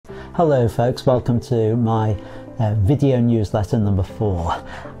Hello folks, welcome to my video newsletter number 4.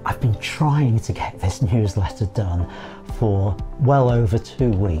 I've been trying to get this newsletter done for well over 2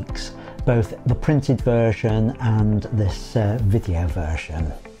 weeks, both the printed version and this video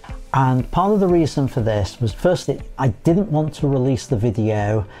version. And part of the reason for this was, firstly, I didn't want to release the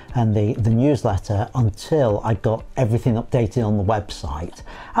video and the newsletter until I got everything updated on the website.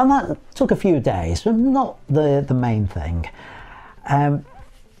 And that took a few days, but not the main thing.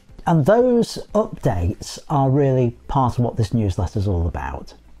 And those updates are really part of what this newsletter is all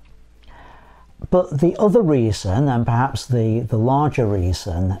about. But the other reason, and perhaps the larger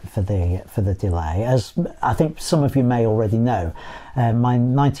reason for the delay, as I think some of you may already know, my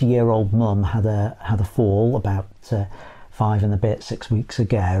 90-year-old mum had a fall about 6 weeks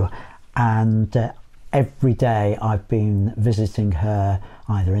ago, and every day I've been visiting her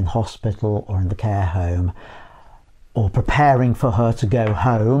either in hospital or in the care home, or preparing for her to go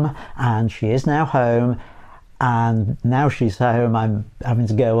home, and she is now home. And now she's home, I'm having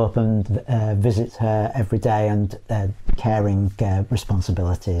to go up and visit her every day, and caring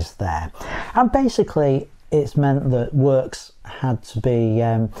responsibilities there. And basically it's meant that works had to be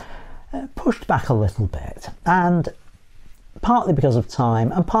pushed back a little bit, and partly because of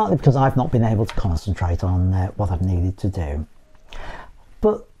time and partly because I've not been able to concentrate on what I've needed to do.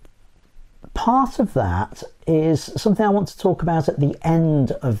 But part of that is something I want to talk about at the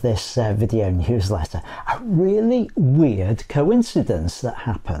end of this video newsletter. A really weird coincidence that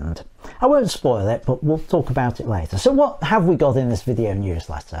happened. I won't spoil it, but we'll talk about it later. So what have we got in this video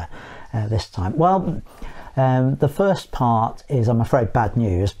newsletter this time? Well, the first part is, I'm afraid, bad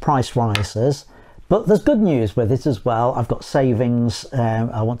news, price rises. But there's good news with it as well. I've got savings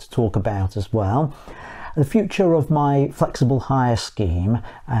I want to talk about as well. The future of my flexible hire scheme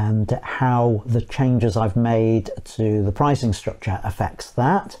and how the changes I've made to the pricing structure affects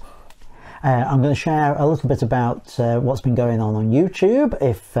that. I'm going to share a little bit about what's been going on YouTube,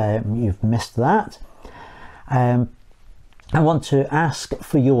 if you've missed that. I want to ask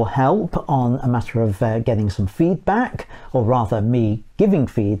for your help on a matter of getting some feedback, or rather me giving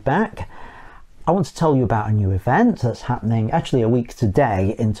feedback. I want to tell you about a new event that's happening actually a week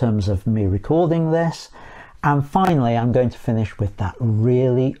today in terms of me recording this. And finally, I'm going to finish with that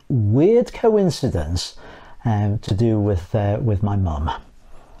really weird coincidence to do with my mum.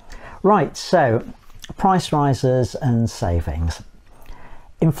 Right, so price rises and savings.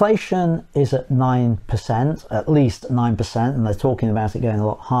 Inflation is at 9%, at least 9%, and they're talking about it going a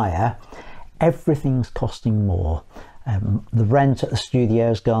lot higher. Everything's costing more. The rent at the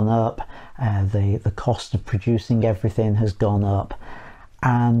studio's gone up, the cost of producing everything has gone up,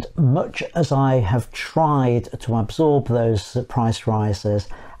 and much as I have tried to absorb those price rises,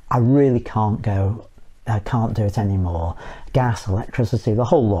 I really can't do it anymore. Gas, electricity, the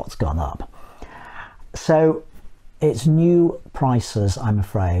whole lot's gone up. So it's new prices, I'm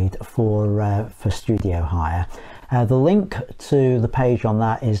afraid, for studio hire. The link to the page on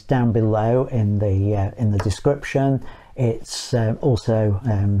that is down below in the description. It's also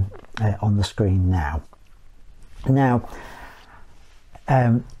on the screen now. Now,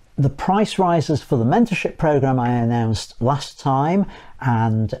 the price rises for the mentorship program I announced last time,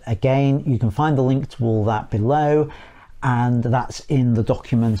 and again you can find the link to all that below, and that's in the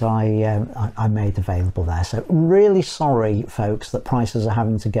document I made available there. So really sorry folks that prices are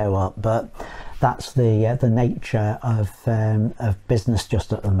having to go up, but that's the nature of business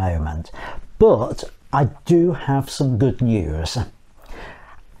just at the moment. But I do have some good news.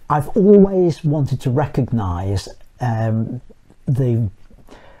 I've always wanted to recognise the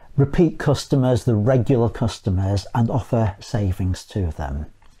repeat customers, the regular customers, and offer savings to them.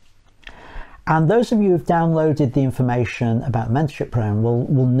 And those of you who've downloaded the information about the mentorship program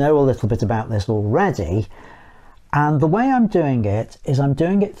will know a little bit about this already. And the way I'm doing it is I'm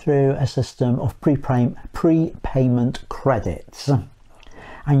doing it through a system of prepayment credits.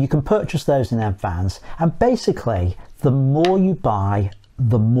 And you can purchase those in advance. And basically, the more you buy,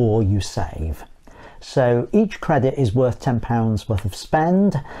 the more you save. So each credit is worth £10 worth of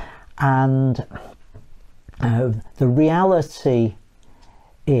spend, and the reality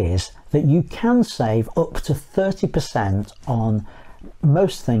is that you can save up to 30% on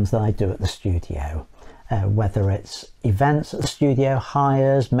most things that I do at the studio, whether it's events at the studio,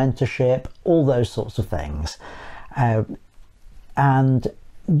 hires, mentorship, all those sorts of things. And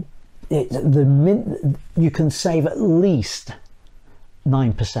you can save at least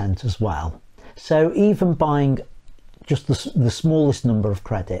 9% as well. So even buying just the smallest number of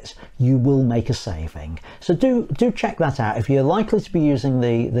credits, you will make a saving. So do check that out. If you're likely to be using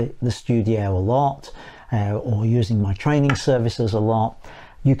the studio a lot, or using my training services a lot,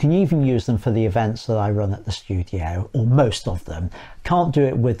 You can even use them for the events that I run at the studio, or most of them. Can't do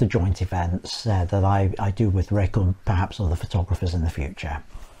it with the joint events that I do with Rick or perhaps other photographers in the future.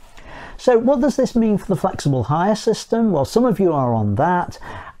 So what does this mean for the flexible hire system? Well, some of you are on that,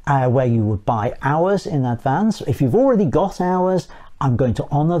 where you would buy hours in advance. If you've already got hours, I'm going to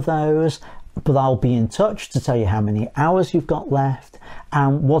honour those, but I'll be in touch to tell you how many hours you've got left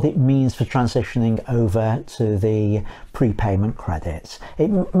and what it means for transitioning over to the prepayment credits. It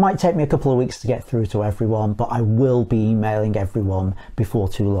might take me a couple of weeks to get through to everyone, but I will be emailing everyone before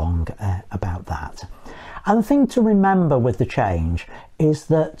too long about that. And the thing to remember with the change is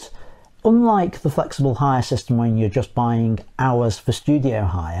that unlike the flexible hire system when you're just buying hours for studio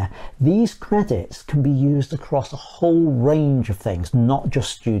hire, these credits can be used across a whole range of things, not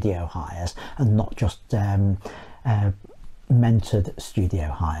just studio hires and not just mentored studio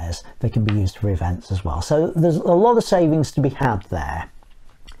hires. They can be used for events as well. So there's a lot of savings to be had there.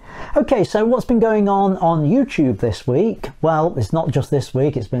 Okay, so what's been going on YouTube this week? Well, it's not just this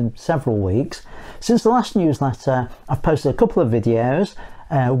week, it's been several weeks. Since the last newsletter, I've posted a couple of videos.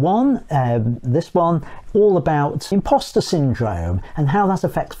 This one, all about imposter syndrome and how that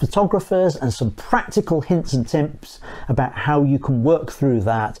affects photographers, and some practical hints and tips about how you can work through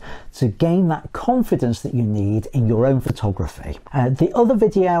that to gain that confidence that you need in your own photography. The other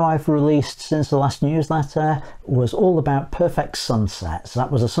video I've released since the last newsletter was all about perfect sunsets.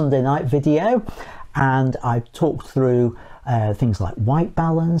 That was a Sunday night video, and I talked through things like white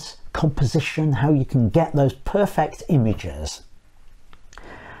balance, composition, how you can get those perfect images.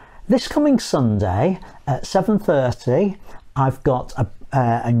 This coming Sunday at 7:30, I've got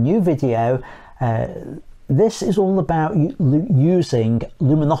a new video. This is all about using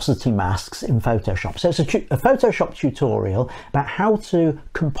luminosity masks in Photoshop. So it's a Photoshop tutorial about how to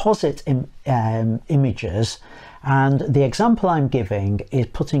composite images, and the example I'm giving is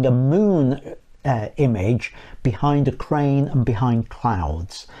putting a moon image behind a crane and behind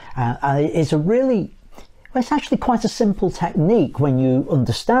clouds. It's actually quite a simple technique when you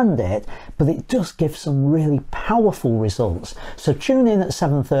understand it, but it does give some really powerful results. So tune in at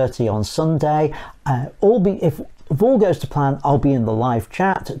 7:30 on Sunday. If all goes to plan, I'll be in the live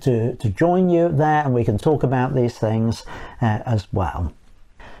chat to join you there, and we can talk about these things as well.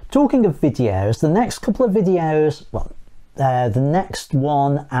 Talking of videos, the next couple of videos, well, the next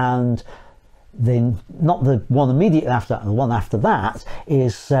one and not the one immediately after that, and the one after that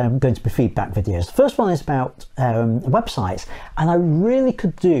is going to be feedback videos. The first one is about websites, and I really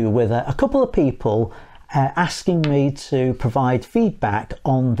could do with a couple of people asking me to provide feedback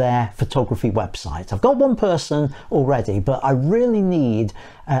on their photography website. I've got one person already, but I really need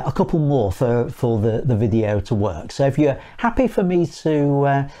a couple more for the video to work. So if you're happy for me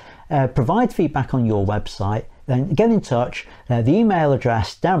to provide feedback on your website, then get in touch. The email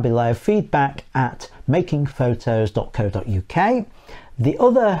address down below, feedback@makingphotos.co.uk. The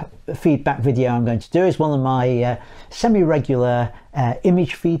other feedback video I'm going to do is one of my semi-regular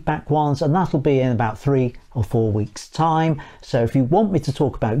image feedback ones, and that'll be in about 3 or 4 weeks time. So if you want me to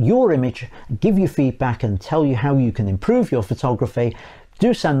talk about your image, give you feedback and tell you how you can improve your photography,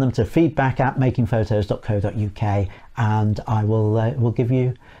 do send them to feedback@makingphotos.co.uk, and I will give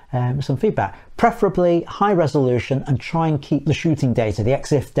you some feedback, preferably high resolution, and try and keep the shooting data, the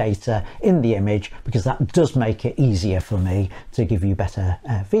EXIF data, in the image, because that does make it easier for me to give you better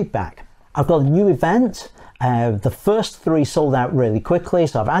feedback. I've got a new event. The first 3 sold out really quickly,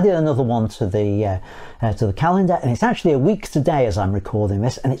 so I've added another one to the calendar, and it's actually a week today as I'm recording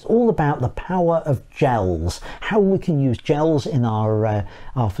this, and it's all about the power of gels, how we can use gels in our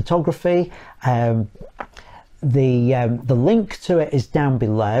photography. The link to it is down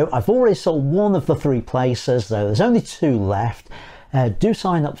below. I've already sold one of the 3 places, though there's only 2 left. Do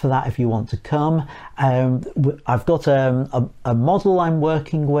sign up for that if you want to come. I've got a model I'm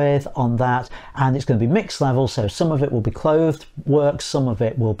working with on that, and it's going to be mixed level, so some of it will be clothed work, some of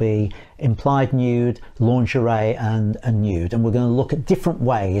it will be implied nude, lingerie and nude, and we're going to look at different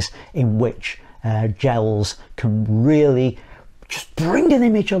ways in which gels can really just bring an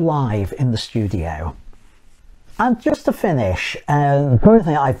image alive in the studio. And just to finish,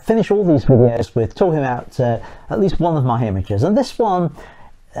 currently I finish all these videos with talking about at least one of my images, and this one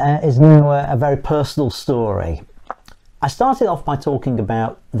is now a very personal story. I started off by talking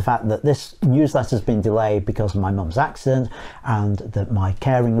about the fact that this newsletter has been delayed because of my mum's accident and that my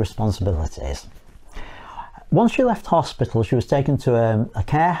caring responsibilities. Once she left hospital, she was taken to a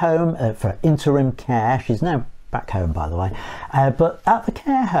care home for interim care. She's now back home, by the way, but at the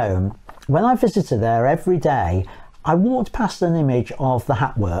care home, when I visited there every day, I walked past an image of the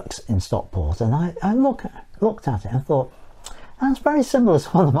Hat Works in Stockport, and I looked at it and thought, That's very similar to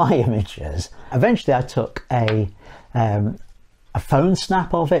one of my images. Eventually I took a phone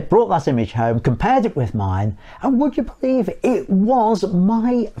snap of it, brought that image home, compared it with mine, and would you believe it was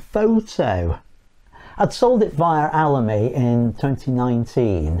my photo? I'd sold it via Alamy in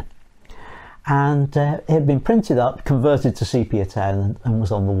 2019, and it had been printed up, converted to sepia tone, and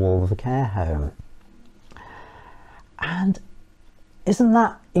was on the wall of the care home. And isn't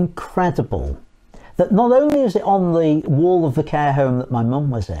that incredible? That not only is it on the wall of the care home that my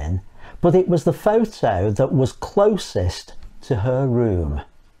mum was in, but it was the photo that was closest to her room.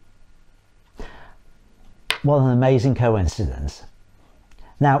 What an amazing coincidence.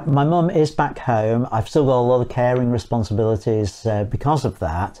 Now, my mum is back home. I've still got a lot of caring responsibilities because of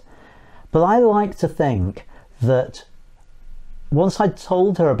that. But I like to think that once I'd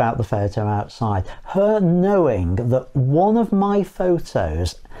told her about the photo outside, her knowing that one of my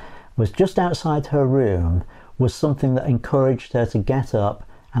photos was just outside her room was something that encouraged her to get up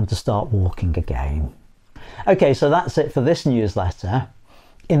and to start walking again. Okay, so that's it for this newsletter.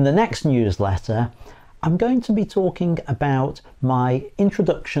 In the next newsletter, I'm going to be talking about my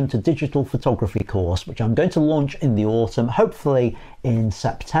Introduction to Digital Photography course, which I'm going to launch in the autumn, hopefully in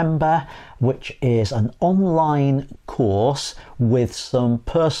September, which is an online course with some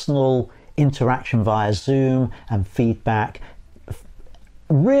personal interaction via Zoom and feedback.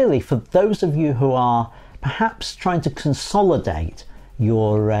 Really, for those of you who are perhaps trying to consolidate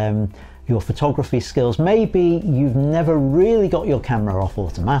your photography skills, maybe you've never really got your camera off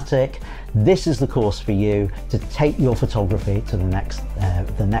automatic, this is the course for you to take your photography to the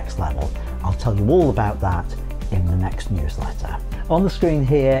next level. I'll tell you all about that in the next newsletter. On the screen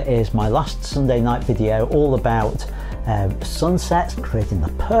here is my last Sunday night video all about sunsets, creating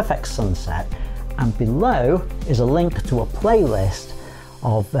the perfect sunset, and below is a link to a playlist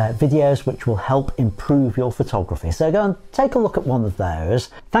of videos which will help improve your photography. So go and take a look at one of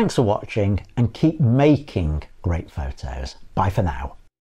those. Thanks for watching and keep making great photos. Bye for now.